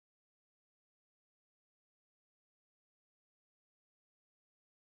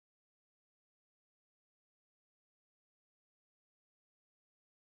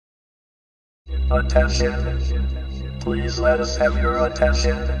Attention. Please let us have your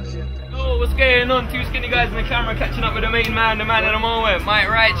attention. Oh, what's going on? Two skinny guys in the camera catching up with the main man, the man of the moment, Mike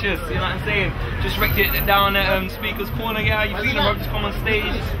Righteous, you know what I'm saying? Just wrecked it down at Speaker's Corner, yeah, how you feeling, bro? Just come on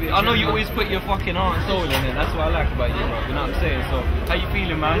stage. I know you always put your fucking heart and soul in it, that's what I like about you, bro, you know what I'm saying? So, how you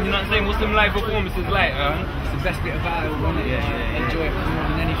feeling, man? You know what I'm saying? What's them live performances like, man? It's the best bit about it, isn't it? Yeah. Enjoy it more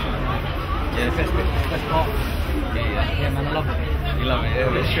than anything, like. Yeah, the best bit, best part. Yeah, man, I love it. You love it,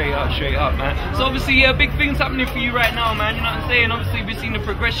 yeah, straight up, man. So obviously, yeah, big things happening for you right now, man. You know what I'm saying? Obviously, we've seen the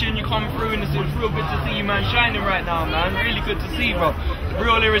progression, you come through, and it's real good to see you, man, shining right now, man. Really good to see, bro.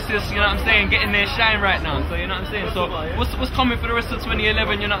 Real lyricists, you know what I'm saying, getting their shine right now. So you know what I'm saying? So what's coming for the rest of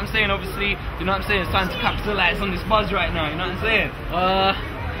 2011? You know what I'm saying? Obviously, you know what I'm saying? It's time to capitalize on this buzz right now. You know what I'm saying?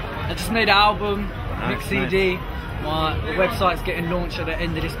 I just made an album, mix CD. The website's getting launched at the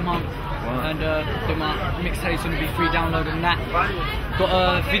end of this month. And my mixtape's going to be free download on that. Got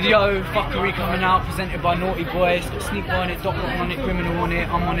a video, Fuckery, coming out, presented by Naughty Boy. It's got Sneak Boy on it, Doc Rock on it, Criminal on it,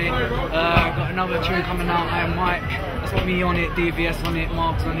 I'm on it. Got another tune coming out, I Am Mike. That's got me on it, DVS on it,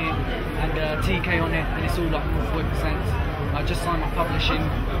 Marks on it, and TK on it, and it's all like Naughty Boy presents. I just signed my publishing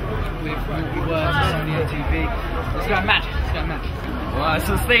with Naughty Words, Sony MTV. It's going mad, it's going mad. Wow,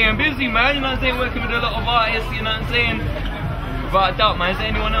 so staying busy, man, you know what I'm saying, working with a lot of artists, you know what I'm saying? Without a doubt, man, is there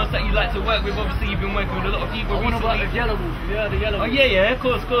anyone else that you'd like to work with? Obviously, you've been working with a lot of people I want to work with Yellow Wolf, yeah, the Yellow Wolf. Oh yeah, of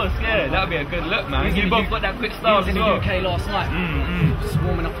course, yeah, that'd be a good look, man. You both got that quick style as well. He was in the UK last night, just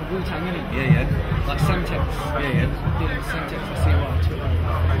warming up for Wu-Tang, innit? Yeah. Like Semtex. Yeah. Dealing with Semtex, I see what I'm talking.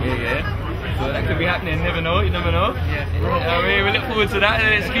 Yeah. So that could be happening, never know, you never know. Yeah. I mean, we look forward to that,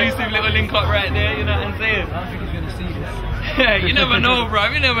 an exclusive little link up right there, you know what I'm saying? I don't think he's going to see this. Yeah, you never know, bro.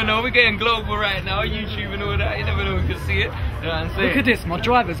 You never know. We're getting global right now, YouTube and all that. You never know we can see it. You know what I'm saying? Look at this. My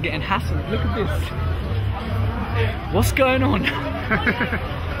driver's getting hassled. Look at this. What's going on?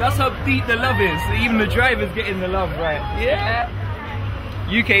 That's how deep the love is. Even the driver's getting the love, right? Yeah.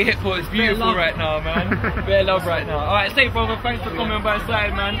 UK hip hop is beautiful right now, man. Bare love right now. Alright, stay, brother. Thanks for coming by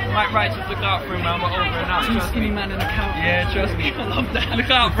side, man. Mike Righteous, look out for him, man. We're over and out. Two skinny man in a camera. Yeah, trust me. I love that. Look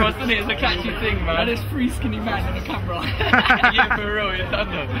out for us, isn't it? It's a catchy thing, man. And there's 3 skinny man in a camera. Yeah, for real. You're done,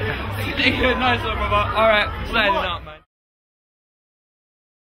 though. Nice one, brother. Alright, sliding out, man.